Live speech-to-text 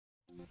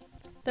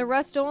The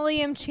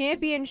Rust-Oleum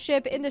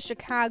Championship in the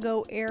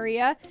Chicago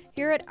area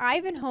here at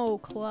Ivanhoe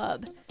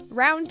Club.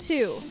 Round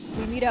 2,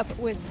 we meet up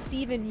with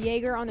Steven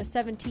Yeager on the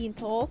 17th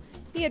hole.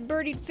 He had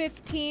birdied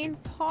 15,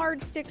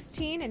 parred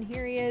 16, and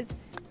here he is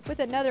with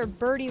another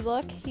birdie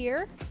look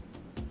here.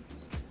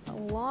 A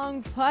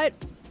long putt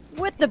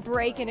with the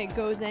break, and it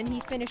goes in.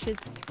 He finishes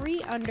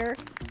 3 under,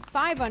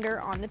 5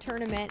 under on the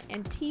tournament,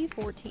 and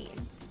T14.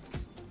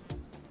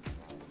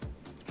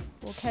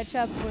 We'll catch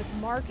up with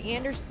Mark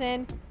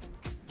Anderson,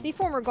 the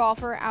former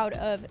golfer out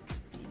of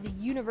the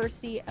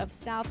University of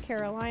South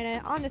Carolina,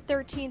 on the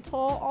 13th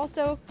hole,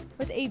 also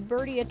with a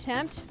birdie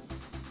attempt.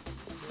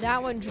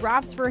 That one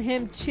drops for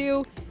him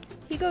too.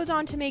 He goes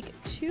on to make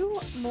 2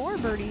 more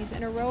birdies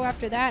in a row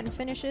after that and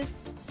finishes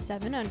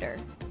 7 under.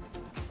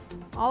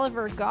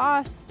 Oliver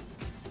Goss,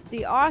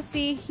 the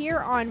Aussie, here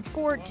on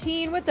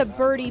 14 with a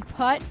birdie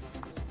putt.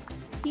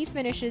 He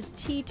finishes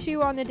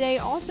T2 on the day,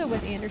 also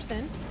with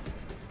Anderson.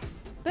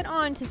 But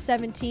on to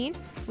 17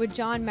 with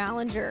John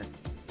Mallinger.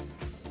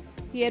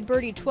 He had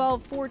birdie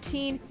 12,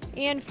 14,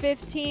 and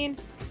 15.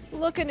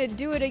 Looking to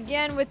do it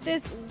again with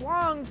this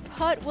long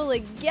putt. Will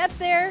it get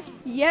there?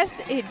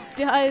 Yes, it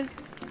does.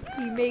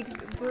 He makes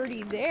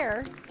birdie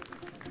there.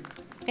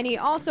 And he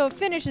also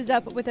finishes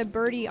up with a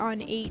birdie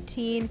on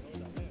 18.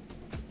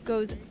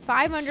 Goes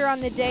 5 under on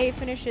the day,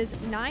 finishes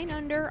 9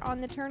 under on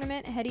the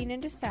tournament heading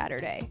into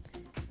Saturday.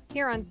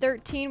 Here on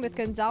 13 with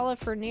Gonzalo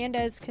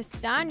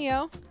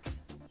Fernandez-Castano,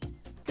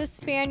 the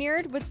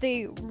Spaniard with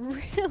the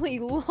really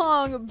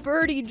long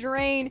birdie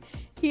drain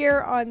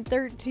here on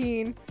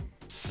 13.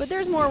 But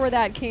there's more where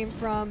that came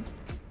from,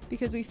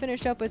 because we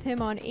finished up with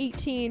him on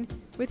 18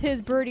 with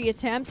his birdie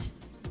attempt.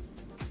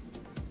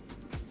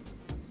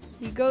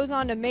 He goes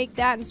on to make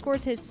that and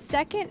scores his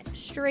 2nd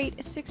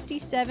straight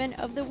 67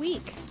 of the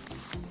week.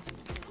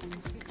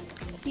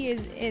 He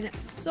is in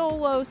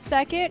solo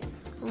 2nd,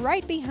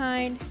 right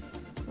behind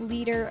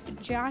leader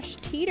Josh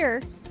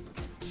Teater.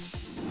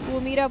 We'll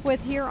meet up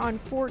with here on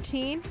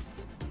 14.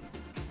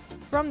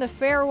 From the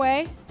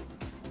fairway,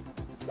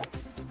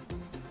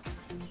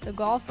 the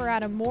golfer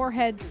out of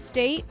Morehead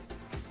State.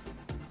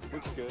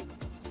 Looks good.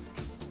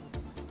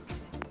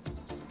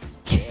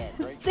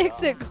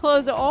 Sticks it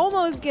close,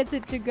 almost gets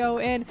it to go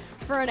in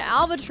for an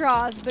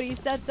albatross, but he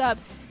sets up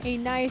a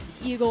nice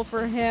eagle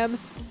for him.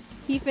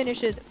 He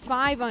finishes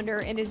 5 under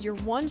and is your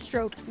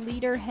 1-stroke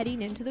leader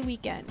heading into the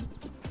weekend.